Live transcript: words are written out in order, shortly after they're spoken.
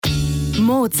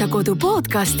Moodsa kodu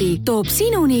podcasti toob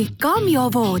sinuni Kamjo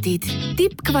voodid.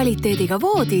 Tippkvaliteediga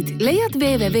voodid leiad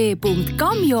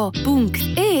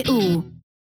www.kamjo.eu.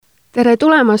 Tere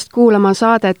tulemast kuulama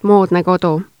saadet Moodne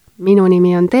kodu. Minu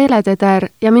nimi on Teder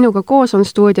ja minuga koos on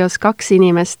stuudios 2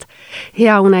 inimest.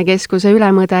 Hea Une Keskuse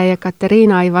ülemõde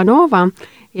Jekaterina Ivanova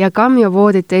ja Kamjo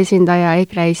voodite esindaja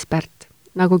Egle Ispert.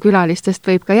 Nagu külalistest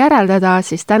võib ka järeldada,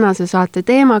 siis tänase saate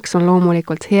teemaks on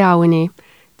loomulikult hea uni.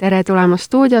 Tere tulemast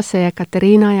stuudiosse,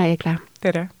 Jekaterina ja Egle.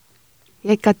 Tere.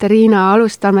 Jekaterina,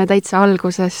 alustame täitsa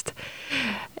algusest.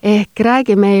 Ehk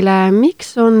räägi meile,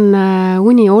 miks on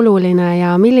uni oluline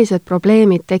ja millised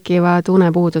probleemid tekivad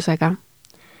unepuudusega?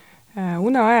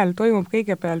 Une ajal toimub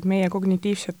kõigepealt meie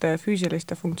kognitiivsete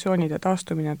füüsiliste funktsioonide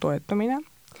taastumine ja toetumine.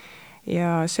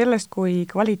 Ja sellest, kui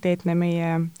kvaliteetne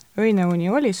meie öine uni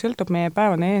oli, sõltub meie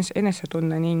päevane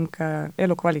enesetunne ning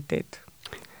elukvaliteet.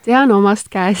 Tean omast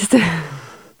käest.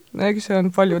 Eks see on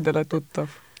paljudele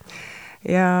tuttav.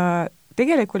 Ja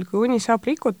tegelikult, kui uni saab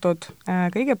rikutud,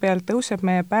 kõigepealt tõuseb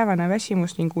meie päevane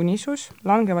väsimus ning unisus,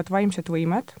 langevad vaimsed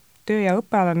võimed, töö- ja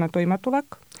õppealane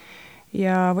toimetulek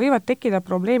ja võivad tekkida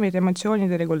probleemid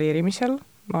emotsioonide reguleerimisel.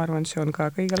 Ma arvan, see on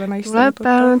ka kõigele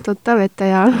naistele tuttav ette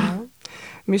ja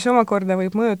mis omakorda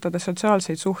võib mõjutada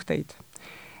sotsiaalseid suhteid.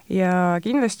 Ja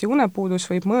kindlasti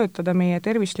unepuudus võib mõjutada meie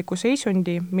tervisliku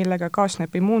seisundi, millega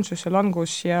kaasneb immuunsuse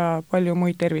langus ja palju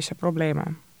muid terviseprobleeme.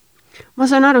 Ma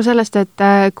saan aru sellest, et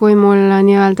kui mul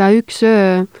nii-öelda üks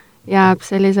öö jääb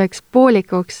selliseks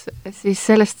poolikuks, siis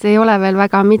sellest ei ole veel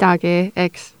väga midagi,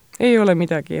 eks? Ei ole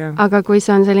midagi, jah. Aga kui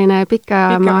see on selline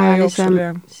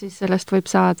pikemaajalisem, siis sellest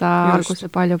võib saada alguse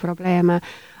palju probleeme.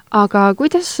 Aga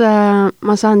kuidas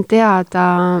ma saan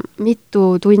teada,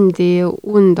 mitu tundi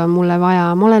und on mulle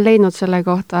vaja? Ma olen leidnud selle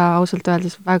kohta ausalt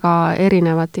öeldes väga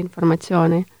erinevat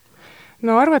informatsiooni.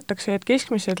 No arvatakse, et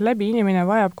keskmiselt läbi inimene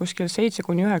vajab kuskil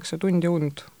 7-9 tundi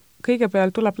und.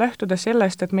 Kõigepealt tuleb lähtuda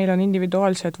sellest, et meil on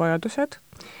individuaalsed vajadused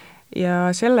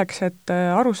ja selleks, et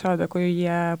aru saada, kui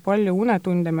palju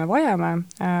unetunde me vajame,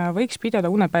 võiks pidada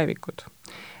unepäevikud.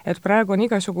 Et praegu on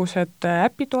igasugused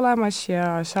äpid olemas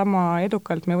ja sama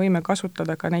edukalt me võime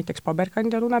kasutada ka näiteks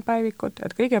paberkandjal unepäevikut,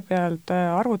 et kõigepealt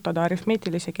arvutada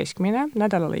aritmeetilise keskmine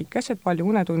nädala lõikes, et palju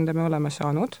unetunde me oleme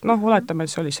saanud, oletame,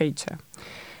 et see oli 7.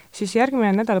 Siis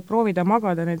järgmine nädal proovida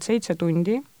magada need 7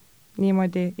 tundi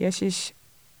niimoodi ja siis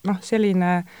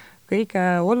selline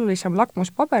kõige olulisem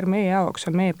lakmuspaber meie jaoks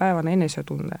on meie päevane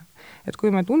enesetunne. Et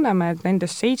kui me tunneme, et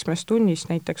nendest 7 tunnist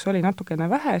näiteks oli natukene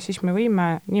vähe, siis me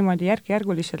võime niimoodi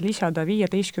järk-järguliselt lisada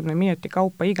 15 minuti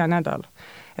kaupa iga nädal.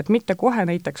 Et mitte kohe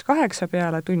näiteks 8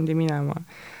 peale tundi minema,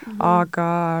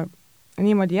 aga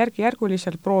niimoodi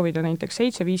järk-järguliselt proovida näiteks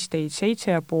 7-15,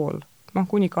 7,5,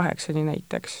 kuni 8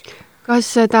 näiteks.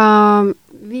 Kas seda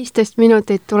 15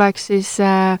 minutit tuleks siis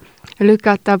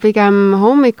lükata pigem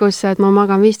hommikusse, et ma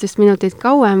magan 15 minutit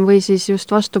kauem või siis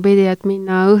just vastupidi, et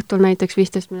minna õhtul näiteks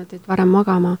 15 minutit varem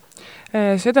magama?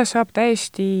 Seda saab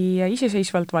täiesti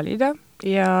iseseisvalt valida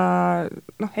ja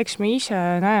eks me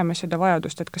ise näeme seda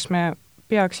vajadust, et kas me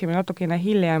peaksime natukene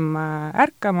hiljem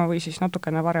ärkama või siis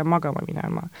natukene varem magama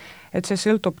minema. Et see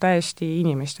sõltub täiesti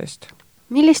inimestest.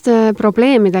 Milliste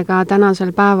probleemidega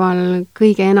tänasel päeval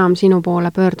kõige enam sinu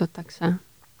poole pöördutakse?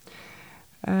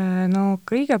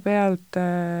 Kõigepealt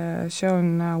see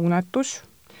on unetus,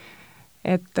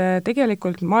 et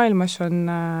tegelikult maailmas on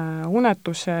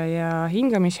unetuse ja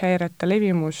hingamishäirete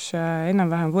levimus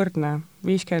enam-vähem võrdne,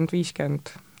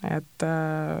 50-50. Et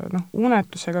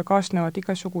unetusega kaasnevad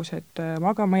igasugused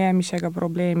magamajäämisega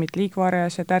probleemid,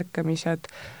 liigvarajased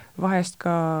ärkamised, vahest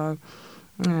ka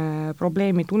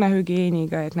probleemid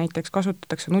unehügieeniga, et näiteks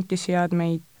kasutatakse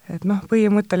nutiseadmeid, et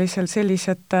põhimõtteliselt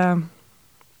sellised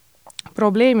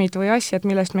probleemid või asjad,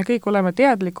 millest me kõik oleme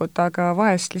teadlikud, aga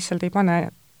vahest lihtsalt ei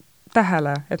pane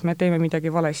tähele, et me teeme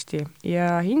midagi valesti.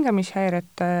 Ja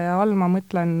hingamishäirete all ma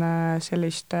mõtlen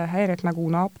sellist häiret nagu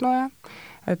uneapnoe,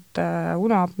 et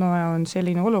uneapnoe on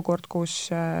selline olukord, kus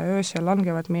öösel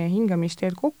langevad meie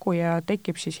hingamisteed kokku ja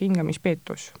tekib siis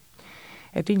hingamispeetus.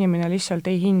 Et inimene lihtsalt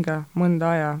ei hinga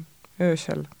mõnda aja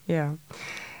öösel,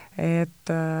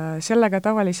 Et sellega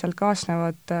tavaliselt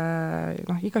kaasnevad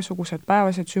igasugused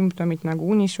päevased sümptomid nagu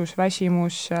unisus,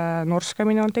 väsimus,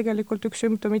 norskamine on tegelikult üks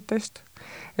sümptomitest.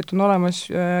 Et on olemas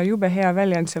jube hea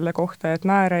väljend selle kohta, et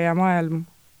naeraja maailm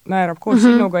naerab koos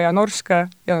sinuga ja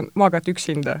norska ja magad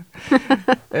üksinda.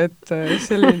 Et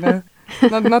selline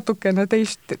natukene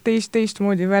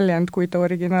teistmoodi väljend, kui ta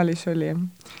originaalis oli.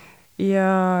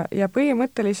 Ja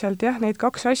põhimõtteliselt neid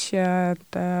 2 asja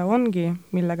ongi,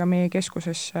 millega meie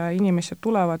keskuses inimesed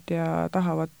tulevad ja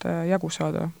tahavad jagu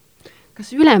saada.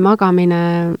 Kas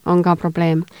ülemagamine on ka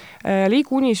probleem?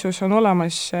 Liigunisus on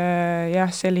olemas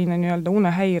selline nii-öelda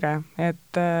unehäire,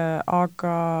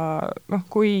 aga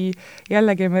kui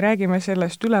jällegi me räägime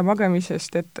sellest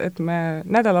ülemagamisest, et me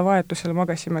nädalavahetusel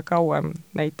magasime kauem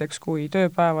näiteks kui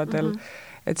tööpäevadel,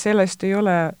 et sellest ei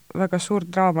ole väga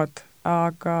suurt draamat,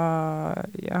 aga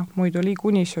muidu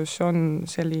liigunisus on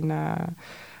selline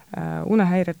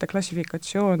unehäirete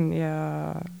klassifikatsioon ja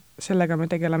sellega me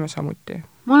tegeleme samuti.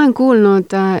 Ma olen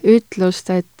kuulnud ütlust,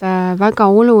 et väga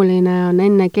oluline on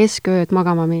enne keskööd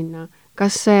magama minna.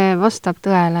 Kas see vastab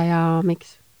tõele ja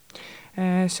miks?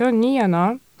 See on nii ja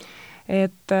naa,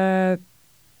 et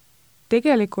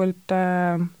tegelikult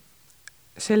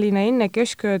selline enne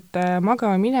keskööd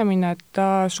magama minemine, et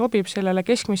ta sobib sellele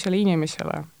keskmisele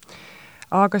inimesele.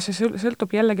 Aga see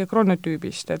sõltub jällegi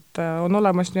kronotüübist, et on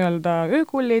olemas nii-öelda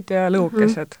öökullid ja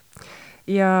lõukesed.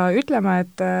 Ja ütleme,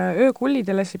 et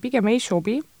öökullidele see pigem ei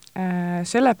sobi,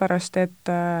 sellepärast,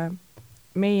 et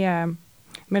meie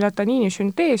melatoniini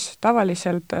süntees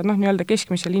tavaliselt nii-öelda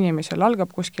keskmisel inimesel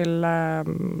algab kuskil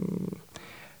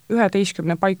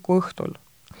 11 paiku õhtul.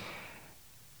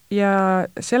 Ja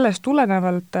sellest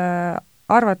tulenevalt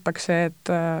arvatakse, et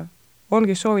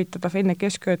ongi soovitada enne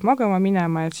keskööd magama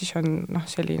minema, et siis on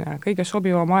selline kõige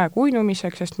sobivam aeg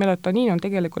uinumiseks, sest melatoniin on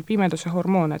tegelikult pimeduse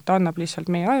hormoon, et ta annab lihtsalt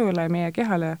meie ajule ja meie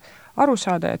kehale aru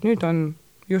saada, et nüüd on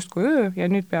justkui öö ja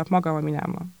nüüd peab magama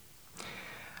minema.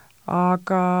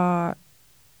 Aga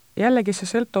jällegi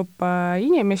see sõltub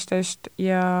inimestest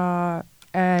ja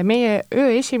meie öö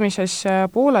esimeses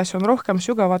pooles on rohkem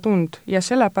sügava tund ja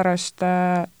sellepärast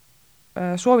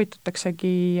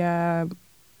soovitataksegi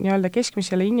nii-öelda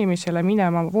keskmisele inimesele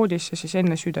minema voodisse siis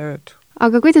enne südaööd.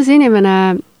 Aga kuidas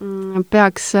inimene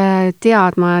peaks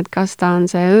teadma, et kas ta on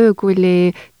see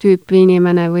öökulli tüüpi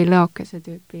inimene või lõokese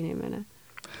tüüpi inimene?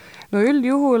 No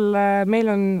üldjuhul meil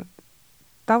on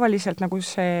tavaliselt nagu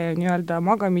see nii-öelda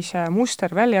magamise muster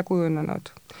välja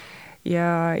kujunenud ja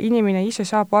inimene ise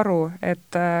saab aru,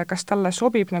 et kas talle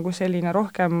sobib nagu selline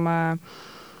rohkem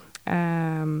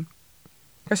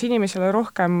kas inimesele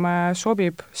rohkem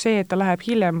sobib see, et ta läheb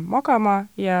hiljem magama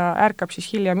ja ärkab siis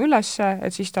hiljem ülesse,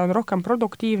 et siis ta on rohkem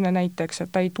produktiivne näiteks,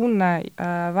 et ta ei tunne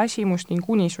väsimust ning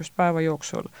unisust päeva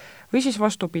jooksul. Või siis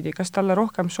vastupidi, kas talle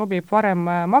rohkem sobib varem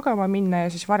magama minna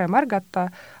ja siis varem ärgata,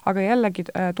 aga jällegi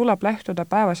tuleb lähtuda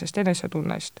päevasest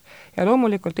enesetunnest. Ja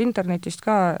loomulikult internetist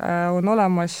ka on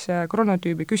olemas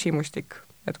kronotüübi küsimustik,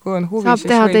 et kui on huvi, saab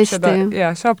teha testi.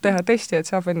 Saab teha testi,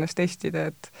 et saab ennast testida,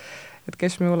 et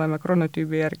kes me oleme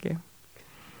kronotüübi järgi.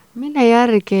 Mille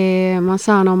järgi ma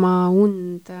saan oma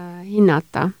und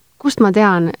hinnata? Kust ma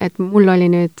tean, et mul oli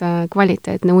nüüd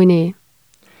kvaliteetne uni?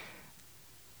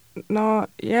 No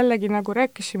jällegi nagu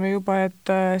rääkisime juba,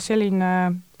 et selline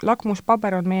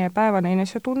lakmuspaber on meie päevane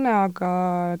enesetunne, aga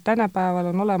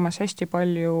tänapäeval on olemas hästi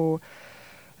palju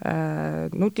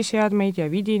nutiseadmeid ja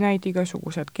vidinaid,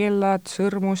 igasugused kellad,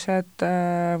 sõrmused,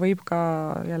 võib ka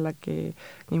jällegi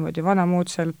niimoodi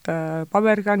vanamoodsalt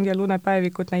paberkandjal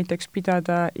unepäevikut näiteks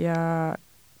pidada ja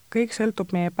kõik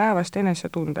sõltub meie päevast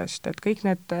enesetundest, et kõik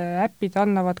need äppid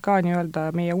annavad ka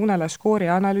nii-öelda meie unele skoori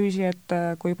analüüsi, et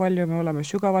kui palju me oleme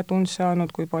sügavat und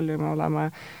saanud, kui palju me oleme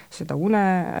seda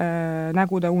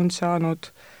nägude und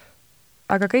saanud,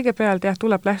 aga kõigepealt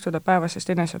tuleb lähtuda päevasest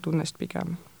enesetunnest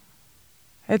pigem.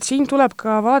 Et siin tuleb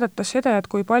ka vaadata seda, et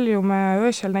kui palju me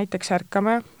öösel näiteks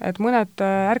ärkame, et mõned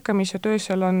ärkamised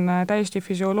öösel on täiesti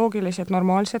füsioloogilised,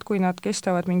 normaalsed, kui nad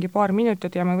kestavad mingi paar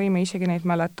minutit ja me võime isegi neid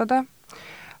mäletada,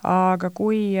 aga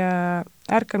kui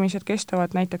ärkamised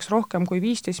kestavad näiteks rohkem kui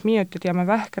 15 minutit ja me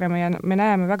vähkrame ja me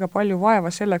näeme väga palju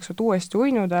vaeva selleks, et uuesti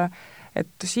uinuda,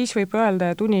 et siis võib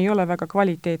öelda, et uni ei ole väga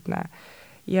kvaliteetne.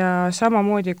 Ja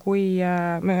samamoodi, kui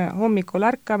me hommikul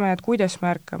ärkame, et kuidas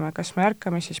me ärkame, kas me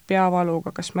ärkame siis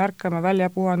peavaluga, kas me ärkame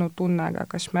väljapuhanud tunnega,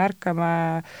 kas me ärkame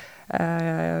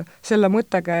selle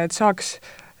mõttega, et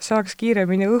saaks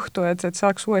kiiremini õhtu, et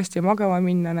saaks uuesti magama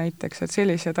minna näiteks, et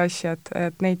sellised asjad,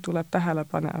 et neid tuleb tähele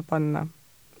panna.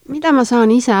 Mida ma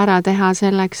saan ise ära teha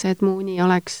selleks, et mu uni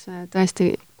oleks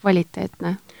tõesti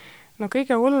kvaliteetne? No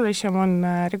kõige olulisem on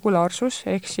regulaarsus,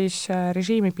 ehk siis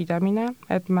režiimi pidamine,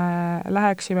 et me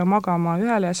läheksime magama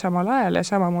ühel ja samal ajal ja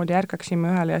samamoodi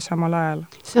ärkaksime ühel ja samal ajal.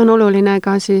 See on oluline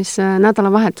ka siis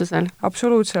nädalavahetusel?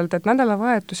 Absoluutselt, et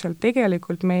nädalavahetusel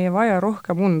tegelikult me ei vaja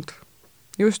rohkem und,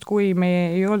 just kui me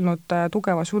ei olnud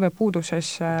tugevas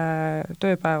unepuuduses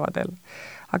tööpäevadel.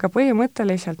 Aga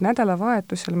põhimõtteliselt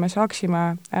nädalavahetusel me saaksime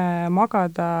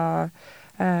magada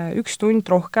 1 tund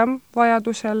rohkem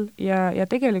vajadusel ja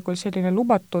tegelikult selline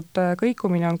lubatud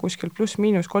kõikumine on kuskil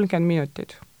 +-30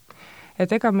 minutit.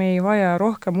 et ega me ei vaja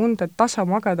rohkem und, et tasa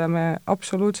magada me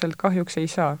absoluutselt kahjuks ei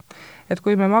saa. Et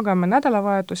kui me magame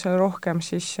nädalavahetusel rohkem,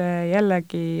 siis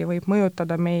jällegi võib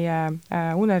mõjutada meie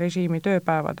unerežiimi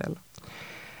tööpäevadel.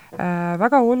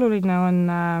 Väga oluline on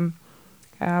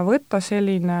võtta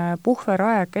selline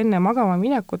puhveraeg enne magama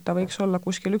minekut, ta võiks olla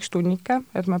kuskil 1 tunnike,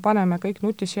 et me paneme kõik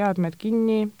nutiseadmed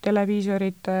kinni,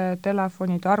 televiisorid,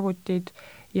 telefonid, arvutid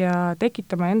ja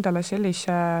tekitame endale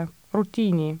sellise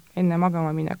rutiini enne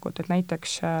magama minekut, et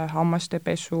näiteks hammaste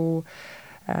pesu,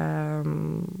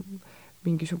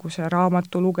 mingisuguse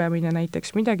raamatu lugemine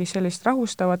näiteks, midagi sellist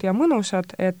rahustavat ja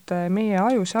mõnusad, et meie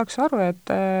aju saaks aru,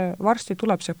 et varsti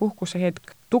tuleb see puhkuse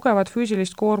hetk. Tugevat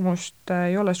füüsilist koormust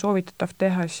ei ole soovitatav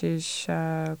teha siis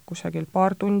kusagil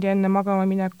 2 tundi enne magama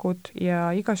minekut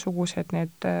ja igasugused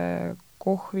need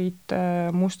kohvid,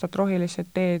 mustad rohelised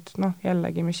teed,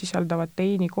 jällegi, mis sisaldavad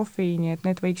teini, kofeiini, et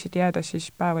need võiksid jääda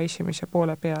siis päeva esimese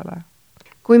poole peale.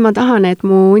 Kui ma tahan, et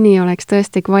mu uni oleks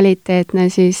tõesti kvaliteetne,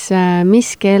 siis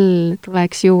mis kell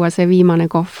tuleks juua see viimane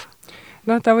kohv?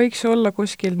 Ta võiks olla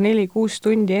kuskil 4-6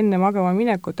 tundi enne magama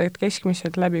minekut, et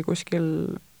keskmiselt läbi kuskil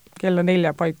kella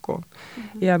 4 paiku.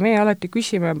 Ja me alati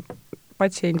küsime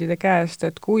patsiendide käest,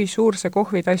 et kui suur see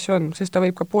kohvitass on, sest ta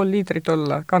võib ka 0,5 liitrit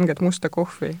olla, kanget musta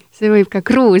kohvi. See võib ka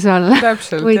kruus olla.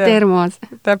 Täpselt, või termos.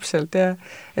 Täpselt, jah.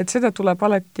 Et seda tuleb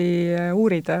alati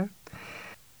uurida.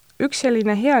 Üks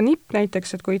selline hea nipp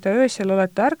näiteks, et kui te öösel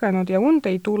olete ärganud ja und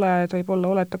ei tule, et võib-olla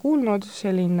olete kuulnud,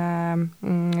 selline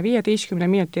 15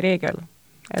 minuti reegel.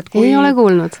 Ei ole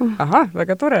kuulnud. Aha,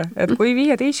 väga tore. Et kui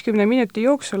 15 minuti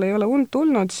jooksul ei ole und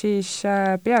tulnud, siis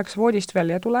peaks voodist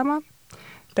välja tulema,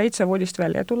 täitsa voodist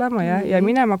välja tulema ja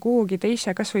minema kuhugi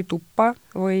teise, kas või tuppa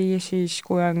või siis,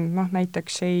 kui on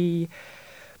näiteks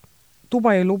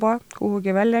tuba ei luba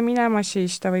kuhugi välja minema,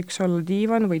 siis ta võiks olla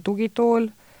diivan või tugitool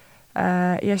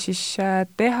ja siis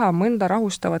teha mõnda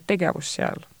rahustavat tegevust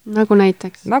seal. Nagu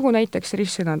näiteks? Nagu näiteks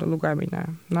ristsõnade lugemine,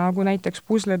 nagu näiteks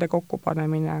puslede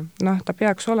kokkupanemine. Ta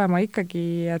peaks olema ikkagi,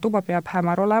 tuba peab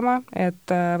hämar olema,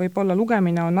 et võib-olla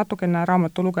lugemine on natukene,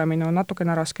 raamatu lugemine on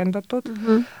natukene raskendatud,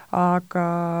 aga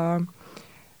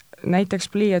näiteks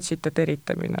pliiatsite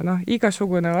teritamine,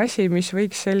 igasugune asi, mis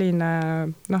võiks selline,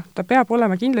 ta peab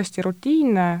olema kindlasti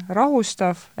rutiinne,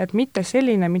 rahustav, et mitte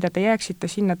selline, mida te jääksite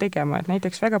sinna tegema, et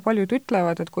näiteks väga paljud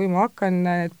ütlevad, et kui ma hakkan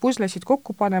need puslesid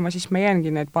kokku panema, siis ma jäängi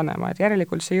need panema, et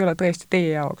järelikult see ei ole tõesti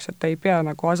teie jaoks, et ta ei pea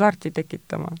nagu hasarti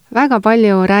tekitama. Väga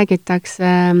palju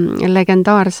räägitakse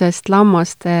legendaarsest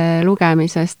lammaste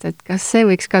lugemisest, et kas see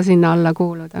võiks ka sinna alla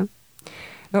kuuluda?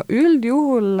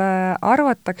 Üldjuhul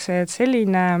arvatakse, et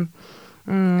selline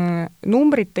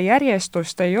numbrite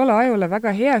järjestust ei ole ajule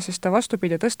väga hea, sest ta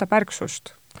vastupidi tõstab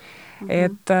ärksust.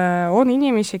 Et on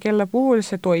inimesi, kelle puhul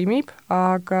see toimib,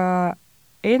 aga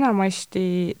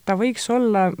enamasti ta võiks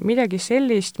olla midagi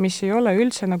sellist, mis ei ole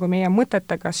üldse nagu meie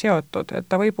mõtetega seotud, et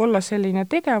ta võib olla selline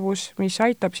tegevus, mis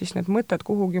aitab siis need mõtted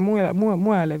kuhugi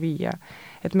mujale viia.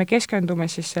 Et me keskendume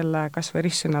siis selle kas või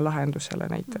ristsõna lahendusele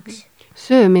näiteks.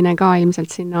 Söömine ka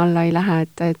ilmselt sinna alla ei lähe,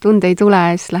 et tund ei tule,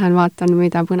 siis lähen vaatan,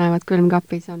 mida põnevat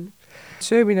külmkapis on.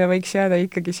 Söömine võiks jääda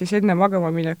ikkagi siis enne magama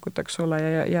minekut, eks ole,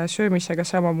 ja söömisega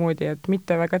samamoodi, et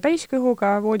mitte väga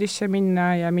täiskõhuga voodisse minna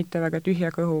ja mitte väga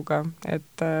tühja kõhuga,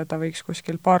 et ta võiks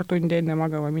kuskil 2 tundi enne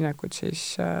magama minekut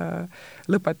siis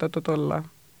lõpetatud olla.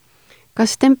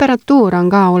 Kas temperatuur on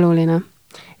ka oluline?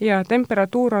 Ja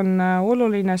temperatuur on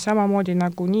oluline samamoodi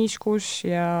nagu niiskus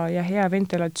ja hea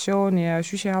ventilatsioon ja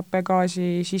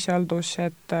süsihappegaasi sisaldus,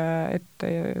 et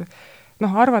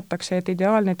arvatakse, et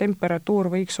ideaalne temperatuur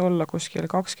võiks olla kuskil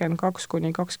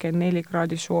 22–24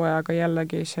 kraadi sooja, aga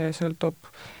jällegi see sõltub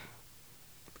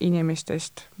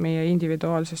inimestest, meie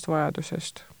individuaalsest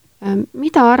vajadusest.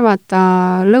 Mida arvata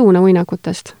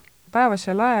lõunauinakutest?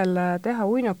 Päevasel ajal teha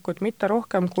uinakut mitte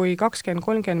rohkem kui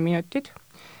 20-30 minutit.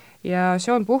 Ja see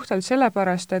on puhtalt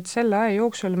sellepärast, et selle aja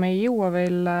jooksul me ei jõua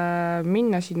veel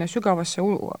minna sinna sügavasse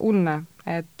unne,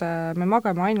 et me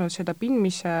magame ainult seda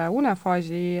pindmise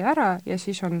unefaasi ära ja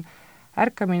siis on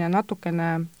ärkamine natukene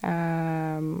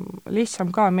lihtsam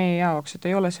ka meie jaoks, et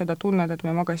ei ole seda tunnet, et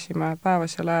me magasime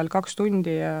päevasel ajal 2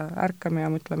 tundi ja ärkame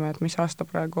ja mõtleme, et mis aasta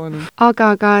praegu on.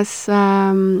 Aga kas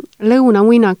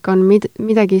lõunauinak on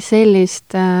midagi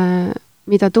sellist,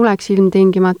 mida tuleks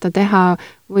ilmtingimata teha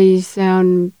või see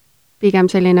on pigem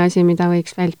selline asi, mida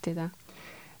võiks vältida?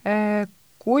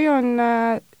 Kui on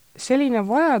selline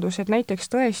vajadus, et näiteks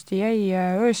tõesti jäi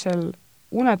öösel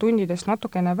unetundidest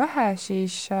natukene vähe,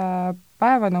 siis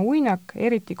päevane uinak,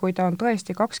 eriti kui ta on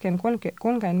tõesti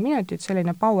 20-30 minutit,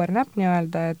 selline power nap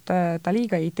nii-öelda, et ta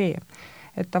liiga ei tee.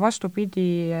 Et ta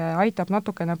vastupidi aitab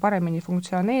natukene paremini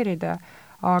funktsioneerida,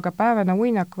 aga päevane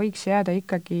uinak võiks jääda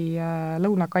ikkagi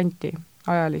lõunakanti.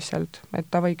 ajaliselt, et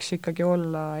ta võiks ikkagi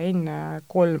olla enne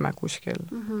 3 kuskil.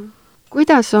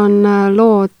 Kuidas on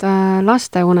lood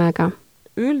laste unega?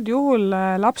 Üldjuhul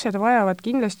lapsed vajavad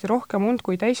kindlasti rohkem und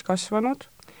kui täiskasvanud.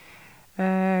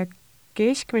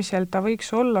 Keskmiselt ta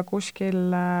võiks olla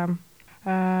kuskil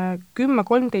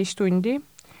 10-13 tundi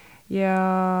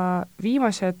ja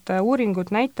viimased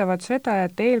uuringud näitavad seda,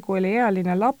 et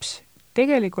eelkooliealine laps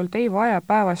tegelikult ei vaja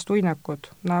päevast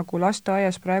uinakut, nagu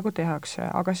lasteaias praegu tehakse,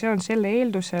 aga see on selle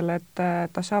eeldusel, et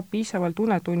ta saab piisavalt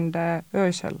unetunde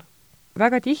öösel.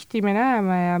 Väga tihti me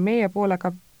näeme ja meie poole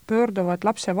ka pöörduvad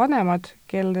lapsevanemad,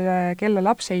 kelle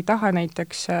laps ei taha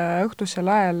näiteks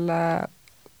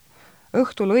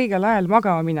õhtul õigel ajal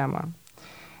magama minema.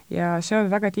 Ja see on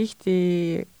väga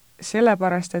tihti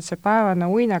sellepärast, et see päevane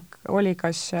uinak oli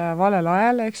kas valel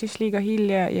ajal, ehk siis liiga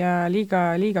hilja ja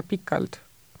liiga pikalt.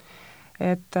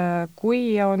 Et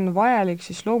kui on vajalik,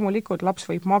 siis loomulikult laps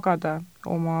võib magada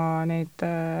oma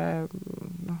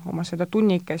seda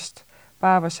tunnikest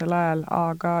päevasel ajal,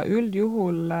 aga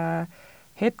üldjuhul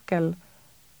hetkel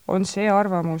on see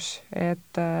arvamus,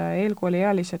 et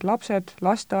eelkooliealised lapsed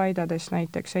lasteaidades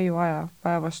näiteks ei vaja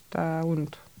päevast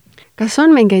und. Kas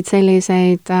on mingeid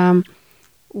selliseid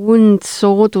und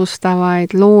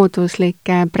soodustavaid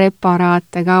looduslikke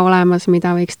preparaate ka olemas,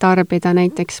 mida võiks tarbida,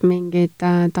 näiteks mingid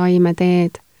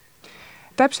taimeteed?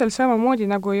 Täpselt samamoodi,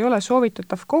 nagu ei ole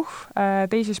soovitatav kohv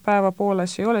teises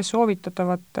päevapooles, ei ole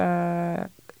soovitatavat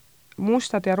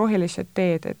mustad ja rohelised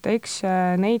teed, et eks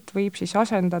neid võib siis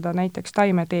asendada näiteks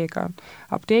taimeteega.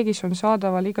 Apteegis on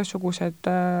saadaval igasugused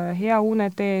Hea Une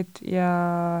teed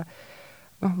ja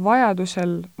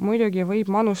vajadusel muidugi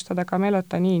võib manustada ka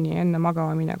melatoniini enne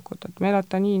magama minekut, et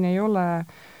melatoniin ei ole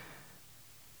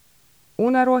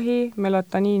unerohi,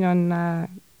 melatoniin on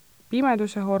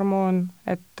pimeduse hormoon,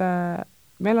 et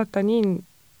melatoniin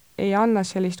ei anna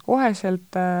sellist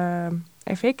koheselt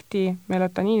efekti,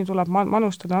 melatoniini tuleb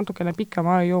manustada natukene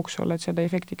pikema aja jooksul, et seda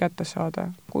efekti kätte saada.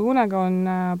 Kui unega on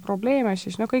probleeme,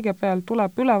 siis kõigepealt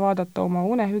tuleb üle vaadata oma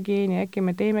unehügieeni, äkki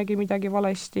me teemegi midagi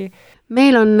valesti.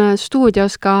 Meil on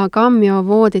stuudios ka Kamjo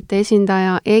voodite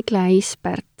esindaja Egle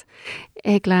Ispert.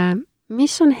 Egle,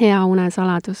 mis on hea une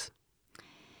saladus?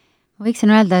 Ma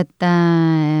võiksin öelda, et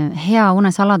hea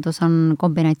une saladus on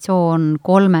kombinatsioon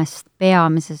 3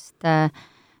 peamisest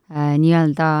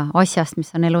nii-öelda asjast,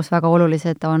 mis on elus väga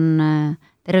olulised, on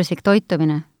tervislik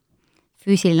toitumine,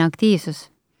 füüsiline aktiivsus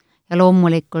ja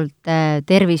loomulikult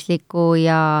tervisliku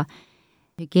ja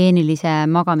hügieenilise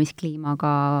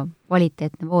magamiskliimaga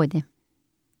kvaliteetne voodi.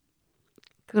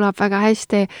 Kõlab väga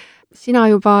hästi. Sina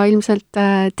juba ilmselt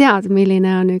tead,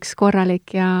 milline on üks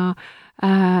korralik ja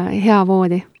hea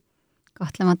voodi?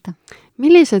 Kahtlemata.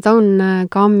 Millised on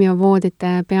Kamjo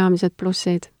voodite peamised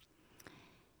plussid?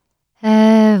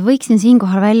 Võiksin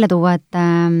siinkohal välja tuua,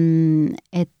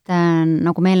 et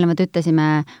nagu me eelnevalt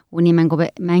ütlesime, uni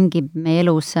mängib meie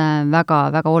elus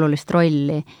väga olulist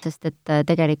rolli, sest et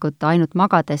tegelikult ainult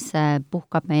magades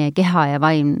puhkab meie keha ja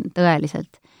vaim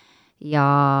tõeliselt. Ja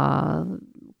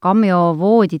Kamjo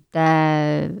voodite,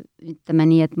 ütleme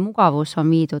nii, et mugavus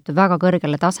on viidud väga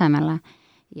kõrgele tasemele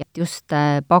ja just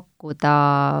pakkuda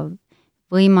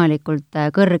võimalikult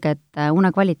kõrget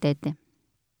unekvaliteeti.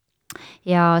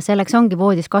 Ja selleks ongi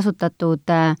voodis kasutatud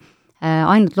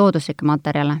ainult looduslikke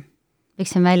materjale.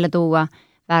 Võiksin välja tuua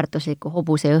väärtusliku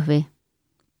hobusejõhvi,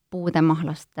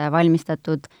 puudemahlast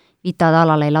valmistatud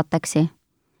vitatalale lateksi,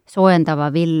 soojendava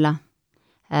villa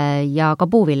ja ka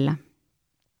puuvilla.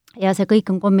 Ja see kõik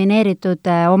on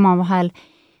kombineeritud omavahel,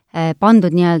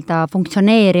 pandud nii-öelda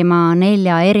funktsioneerima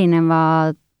 4 erineva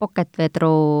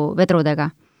pocketvedrudega,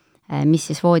 mis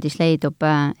siis voodis leidub,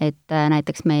 et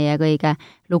näiteks meie kõige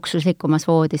luksuslikumas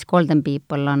voodis Golden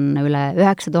People on üle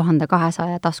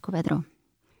 9200 taskuvedru.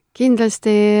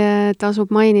 Kindlasti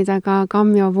tasub mainida ka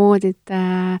Kamjo voodite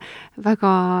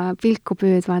väga pilku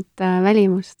püüdvat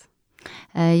välimust.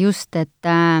 Just, et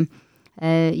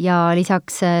ja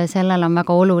lisaks sellele on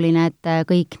väga oluline, et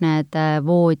kõik need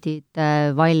voodid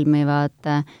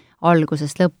valmivad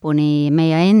algusest lõpuni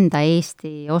meie enda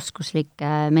Eesti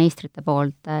oskuslike meistrite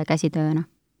poolt käsitööna.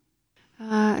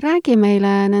 Räägi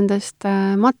meile nendest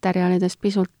materjalidest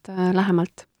pisut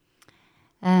lähemalt.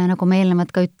 Nagu ma eelnevalt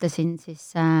ka ütlesin,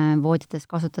 siis voodites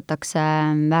kasutatakse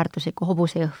väärtuslikku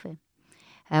hobusejõhvi.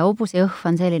 Hobusejõhv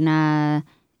on selline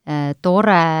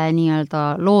tore nii-öelda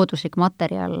looduslik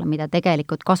materjal, mida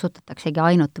tegelikult kasutataksegi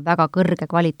ainult väga kõrge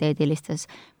kvaliteedilistes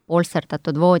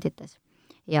polsterdatud voodites.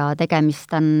 Ja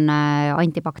tegemist on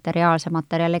antibakteriaalse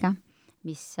materjaliga,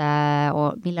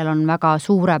 millel on väga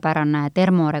suurepärane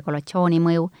termoregulatsiooni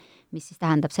mõju, mis siis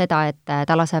tähendab seda, et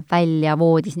ta laseb välja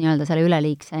voodis nii-öelda selle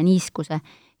üleliigse niiskuse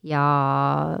ja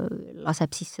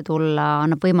laseb sisse tulla,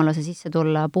 annab võimaluse sisse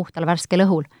tulla puhtal värskel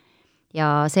õhul.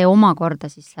 Ja see omakorda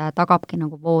siis tagabki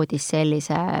nagu voodis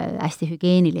sellise hästi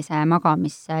hügieenilise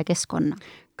magamiskeskkonna.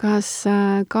 Kas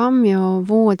Kamjo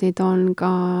voodid on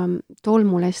ka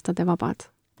tolmulestade vabad?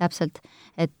 Täpselt,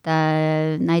 et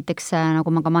näiteks,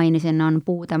 nagu ma ka mainisin, on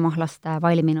puudemahlast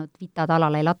valminud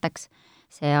vitatalale lateks.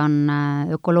 See on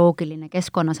ökoloogiline,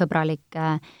 keskkonnasõbralik,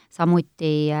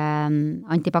 samuti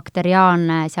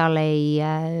antibakteriaalne, seal ei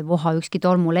voha ükski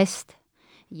tolmulest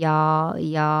ja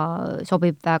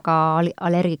sobib väga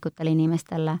allergikutele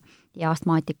inimestele ja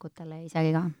astmaatikutele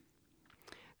isegi ka.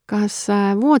 Kas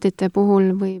voodite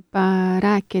puhul võib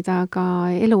rääkida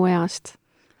ka elueast?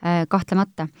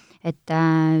 Kahtlemata, et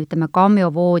ütleme,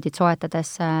 Kamjo voodid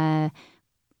soetades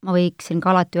ma võiksin ka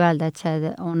alati öelda, et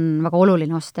see on väga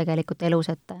oluline osa tegelikult elus,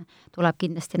 et tuleb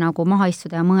kindlasti nagu maha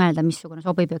istuda ja mõelda, missugune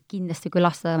sobib ja kindlasti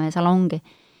külastada meie salongi,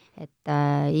 et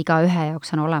iga ühe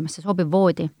jaoks on olemas see sobiv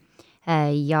voodi.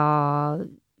 Ja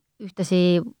ühtesi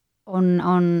on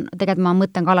tegelikult ma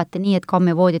mõtlen ka alati nii, et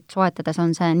Kamjo voodit soetades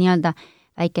on see nii-öelda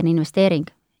väikene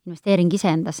investeering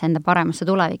iseendasse, enda paremasse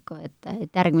tulevikku, et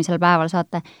järgmisel päeval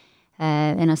saate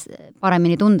ennast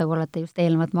paremini tunda, kui olete just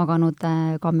eelnevalt maganud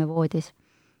Kamjo voodis.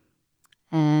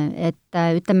 Et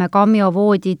ütleme, Kamjo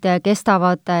voodid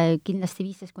kestavad kindlasti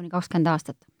 15–20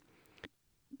 aastat.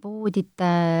 Voodit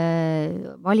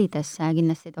valides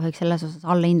kindlasti ei tohiks selles osas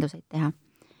allahinduseid teha.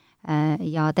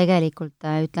 Ja tegelikult,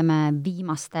 ütleme,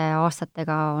 viimaste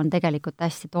aastatega on tegelikult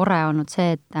hästi tore olnud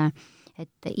see,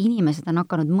 et inimesed on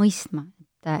hakanud mõistma,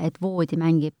 et voodi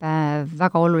mängib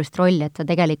väga olulist rolli, et ta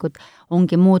tegelikult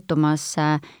ongi muutumas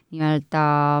nii-öelda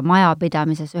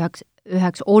majapidamises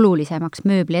üheks olulisemaks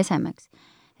mööbliesemeks.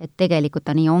 Et tegelikult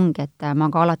ta nii ongi, et ma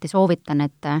ka alati soovitan,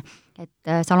 et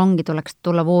salongi tuleks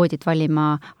tulla voodit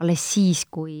valima alles siis,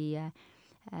 kui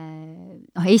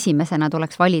esimesena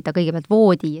tuleks valida kõigepealt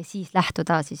voodi ja siis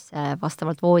lähtuda siis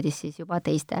vastavalt voodis siis juba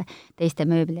teiste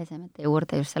mööbliesemete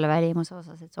juurde just selle välimuse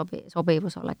osas, et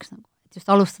sobivus oleks nagu, et just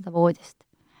alustada voodist.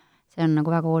 See on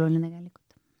nagu väga oluline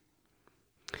tegelikult.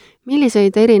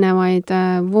 Milliseid erinevaid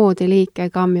voodiliike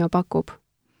Kamjo pakub?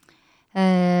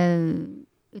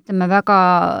 Ütleme, väga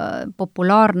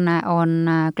populaarne on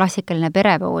klassikaline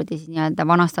perevoodi, nii-öelda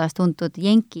vanast ajast tuntud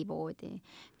jenkivoodi,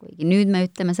 kuigi nüüd me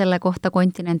ütleme selle kohta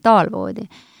kontinentaalvoodi.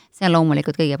 See on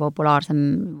loomulikult kõige populaarsem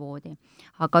voodi.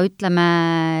 Aga ütleme,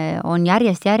 on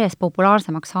järjest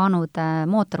populaarsemaks saanud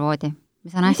mootorvoodi.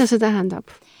 Mida see tähendab?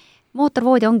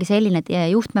 Mootorvoodi ongi selline, et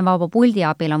juhtmevaba puldi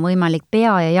abil on võimalik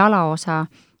pea ja jalaosa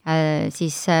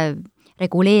siis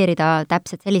reguleerida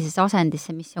täpselt sellisesse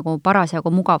asendisse, mis nagu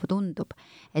parasjagu mugav tundub.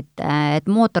 Et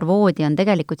mootorvoodi on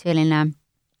tegelikult selline,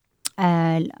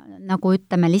 nagu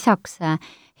ütleme, lisaks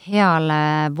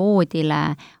heale voodile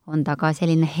on ta ka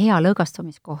selline hea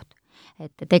lõõgastumiskoht.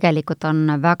 Et tegelikult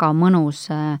on väga mõnus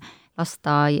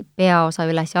lasta peaosa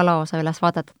üles, jalaosa üles,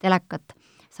 vaadata telekat.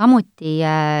 Samuti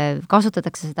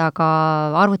kasutatakse seda ka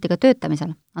arvutiga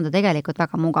töötamisel, on ta tegelikult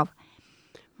väga mugav.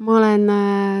 Ma olen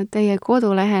teie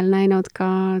kodulehel näinud ka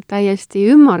täiesti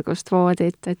ümmargust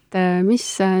voodit, et mis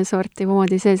sorti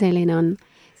voodi see selline on?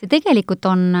 See tegelikult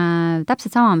on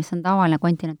täpselt sama, mis on tavaline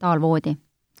kontinentaalvoodi,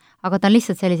 aga ta on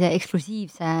lihtsalt sellise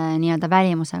eksklusiivse nii-öelda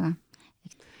välimusega.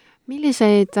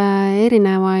 Milliseid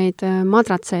erinevaid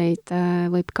madratseid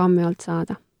võib Kamjolt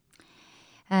saada?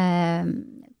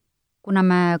 Kuna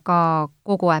me ka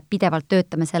kogu aeg pidevalt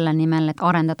töötame selle nimel, et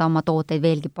arendada oma tooteid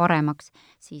veelgi paremaks,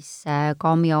 siis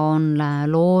Kamjo on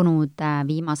loonud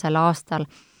viimasel aastal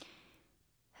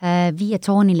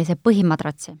 5-tsoonilise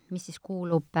põhimadratsi, mis siis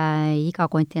kuulub iga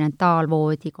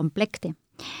kontinentaalvoodi komplekti.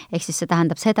 Ehk siis see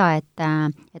tähendab seda,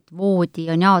 et voodi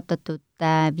on jaotatud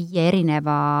 5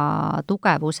 erineva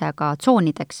tugevusega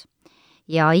tsoonideks.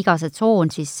 Ja iga see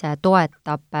tsoon siis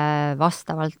toetab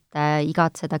vastavalt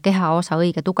igat seda kehaosa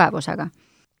õige tugevusega.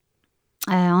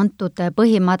 Antud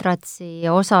põhimadratsi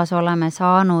osas oleme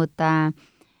saanud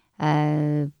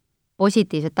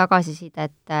positiivset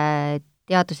tagasisidet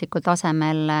teaduslikul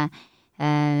tasemel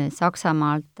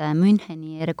Saksamaalt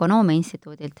Müncheni ergonoomia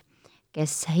instituudilt,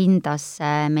 kes hindas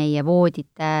meie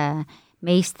voodite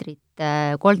meistrit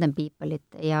Golden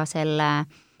People'it ja selle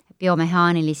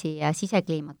biomehaanilisi ja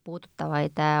sisekliimat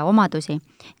puudutavaid omadusi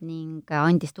ning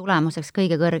andis tulemuseks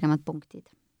kõige kõrgemad punktid.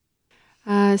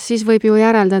 Siis võib ju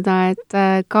järeldada, et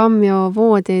Kamjo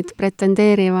voodid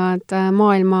pretendeerivad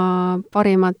maailma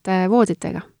parimate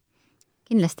vooditega.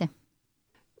 Kindlasti.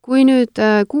 Kui nüüd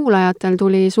kuulajatel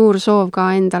tuli suur soov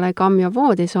ka endale Kamjo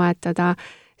voodi soetada,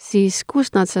 siis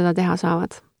kust nad seda teha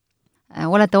saavad?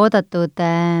 Olete oodatud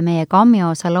meie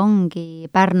Kamjo salongi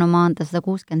Pärnu maantee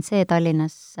 160C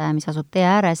Tallinnas, mis asub tee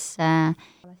ääres.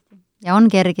 ja on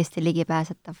kergesti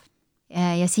ligipääsetav.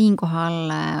 Ja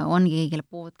siinkohal ongi kõigile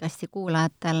podcasti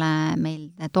kuulajatele meil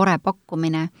tore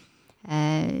pakkumine,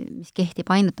 mis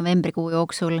kehtib ainult novembrikuu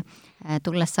jooksul,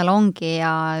 tulles salongi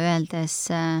ja öeldes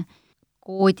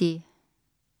koodi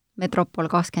Metropol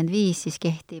 25, siis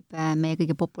kehtib meie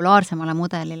kõige populaarsemale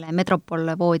mudelile,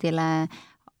 Metropol voodile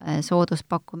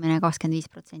sooduspakkumine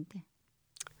 25%.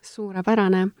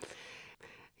 Suurepärane.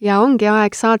 Ja ongi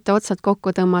aeg saate otsad kokku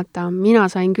tõmmata. Mina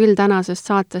sain küll tänasest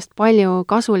saatest palju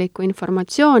kasulikku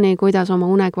informatsiooni, kuidas oma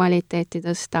unekvaliteeti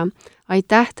tõsta.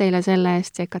 Aitäh teile selle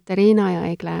eest, Jekaterina ja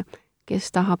Egle.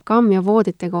 Kes tahab Kamjo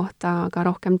voodite kohta ka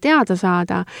rohkem teada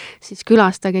saada, siis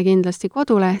külastage kindlasti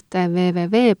kodulehte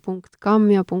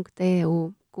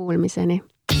www.kamjo.eu. Kuulmiseni!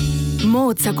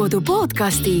 Moodsa kodu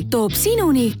podcasti toob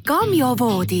sinuni Kamjo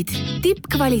voodid.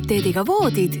 Tippkvaliteediga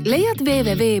voodid leiad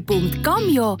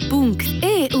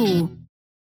www.kamjo.eu.